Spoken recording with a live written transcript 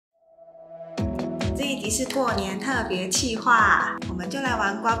这一集是过年特别企划，我们就来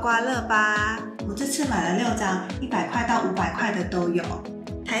玩刮刮乐吧。我这次买了6张，100块到500块的都有。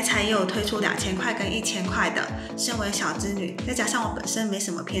台彩也有推出2000块跟1000块的。身为小资女，再加上我本身没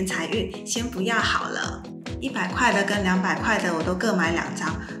什么偏财运，先不要好了。100块的跟200块的我都各买2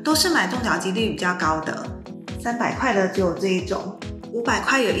张，都是买中奖几率比较高的。300块的只有这一种。500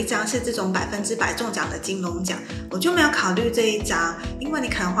块有一张是这种100%中奖的金龙奖，我就没有考虑这一张，因为你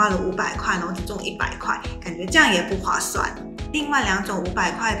可能花了500块，然后只中100块，感觉这样也不划算。另外2种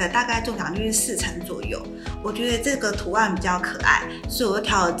500块的大概中奖率是40%左右，我觉得这个图案比较可爱，所以我就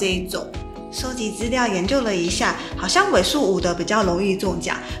挑了这一种。收集资料研究了一下，好像尾数5的比较容易中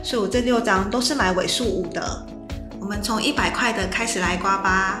奖，所以我这6张都是买尾数5的。我们从100块的开始来刮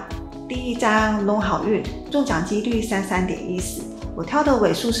吧。第一张龙好运，中奖几率33.14%，我挑的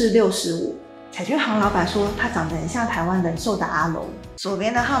尾数是65。彩券行老板说他长得很像台湾人寿的阿龙。左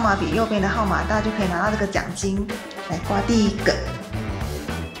边的号码比右边的号码大，就可以拿到这个奖金。来刮第一个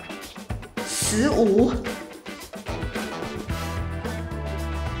，15、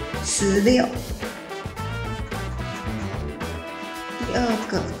16，第二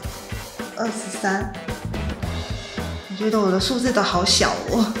个23。我觉得我的数字都好小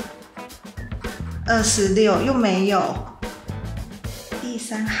哦。26又没有。第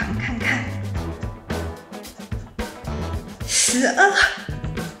3行看看，12。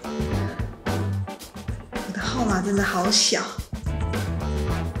我的号码真的好小。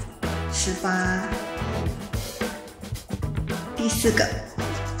18。第4个。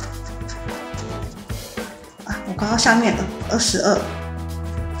我刮到下面了，22。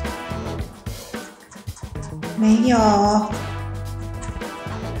没有。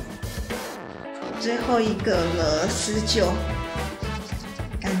最后一个了，19。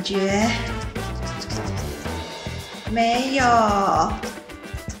感觉没有。好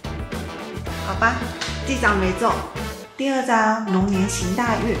吧，这张没中。第2张龙年行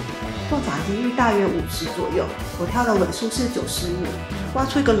大运，中奖几率大约50左右，我挑的尾数是95。刮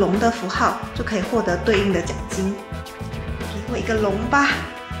出一个龙的符号，就可以获得对应的奖金。给我一个龙吧。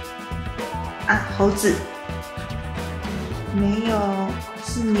猴子没有，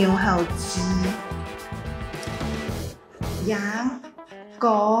是牛还有鸡。羊、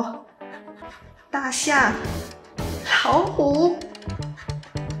狗、大象、老虎，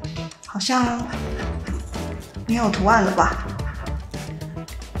好像没有图案了吧？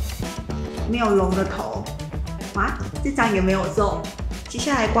没有龙的头。哇，这张也没有中。接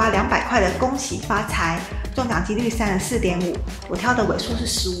下来刮200块的恭喜发财，中奖几率34.5%，我挑的尾数是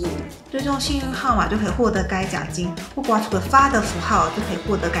15。追踪幸运号码就可以获得该奖金，或刮出个发的符号就可以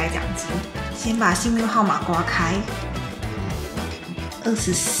获得该奖金。先把幸运号码刮开。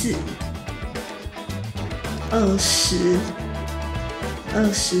24、20、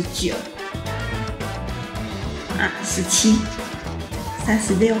29、17、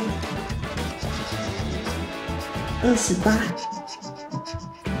36、28、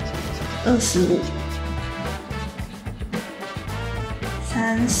25、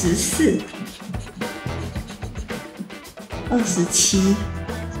34、27、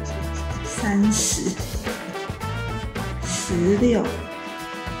30、16。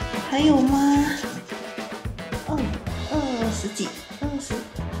还有吗？20几、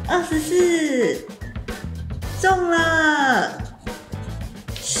24，中了。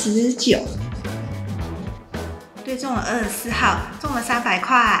19，对中了24号，中了300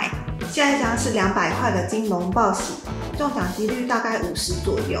块。下一张是200块的金龙报喜，中奖几率大概50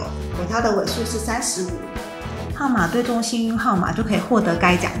左右，我挑的尾数是35。号码对中幸运号码就可以获得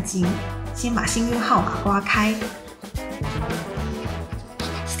该奖金。先把幸运号码刮开。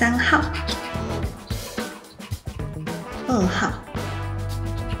3号、2号、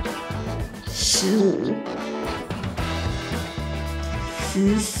15、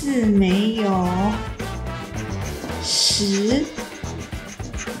14没有，10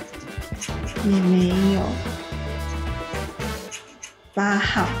也没有，8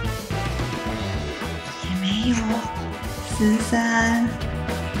号也没有，13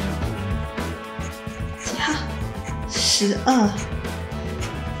几号？12、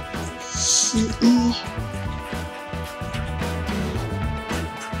11、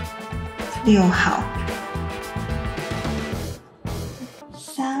6号、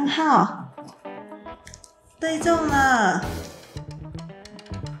3号，对中了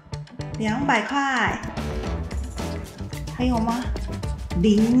200块。还有吗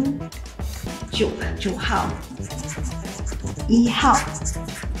？9号、1号，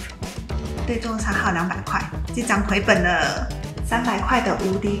对中3号200块，这张回本了。300块的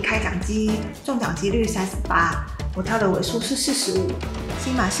无敌开奖机，中奖几率38，我挑的尾数是45。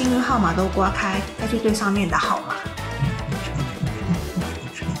先把幸运号码都刮开，再去对上面的号码。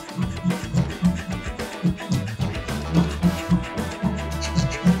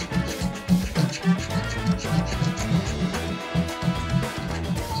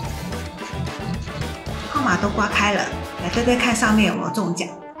号码都刮开了，来对对看上面有没有中奖。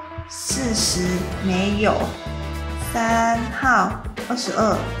40没有，3号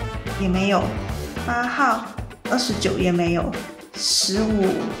22也没有，8号29也没有，15、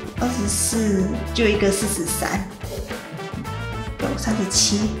24就一个43，有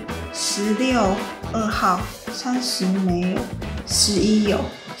37、16、2号30没有，11有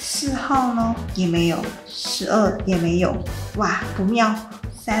，4号呢也没有，12也没有，哇，不妙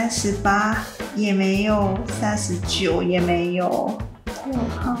，38也没有，39也没有，6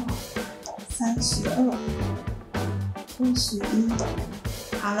号32、21。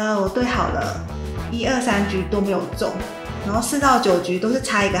好了，我对好了，1、2、3局都没有中，然后4到9局都是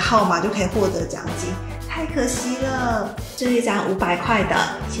差一个号码就可以获得奖金，太可惜了。这一张500块的，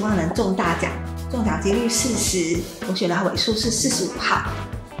希望能中大奖，中奖几率40，我选的尾数是45号，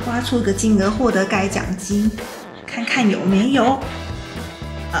刮出一个金额获得该奖金，看看有没有？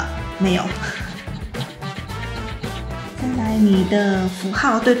没有。再来你的符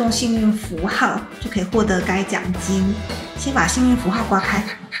号对动幸运符号，就可以获得该奖金。先把幸运符号刮开，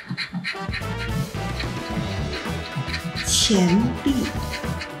钱币、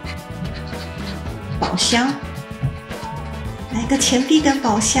宝箱，来个钱币跟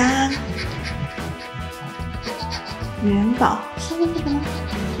宝箱，元宝，上面这个吗？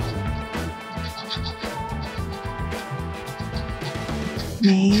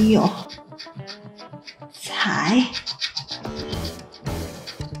没有，财、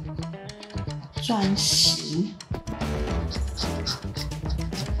钻石、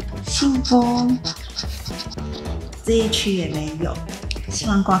信封，这一区也没有。希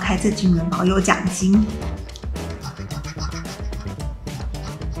望刮开这金元宝有奖金，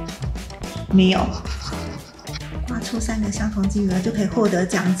没有。刮出3个相同金额就可以获得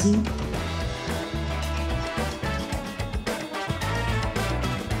奖金。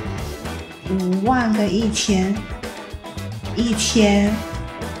5万跟1000，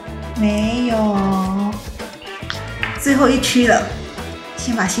没有。最后一区了，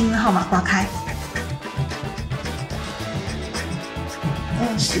先把幸运号码刮开。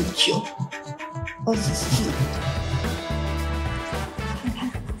29、24，看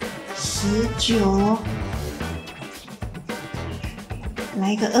看19，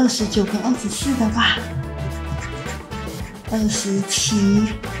来一个29跟24的吧。27，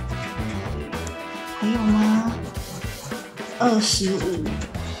还有吗？25、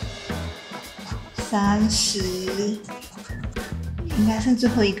30，应该剩最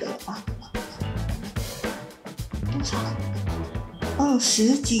后一个了吧？多少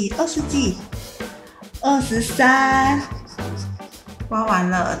？20几，23。刮完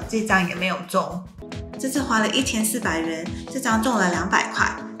了，这张也没有中。这次花了1400元，这张中了200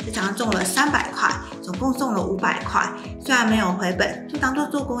块，这张中了300块，总共中了500块。虽然没有回本，就当做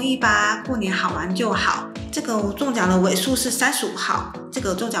做公益吧，过年好玩就好。这个我中奖的尾数是35号，这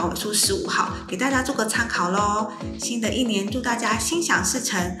个中奖尾数15号，给大家做个参考咯。新的一年，祝大家心想事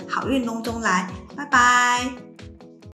成，好运龙总来，拜拜。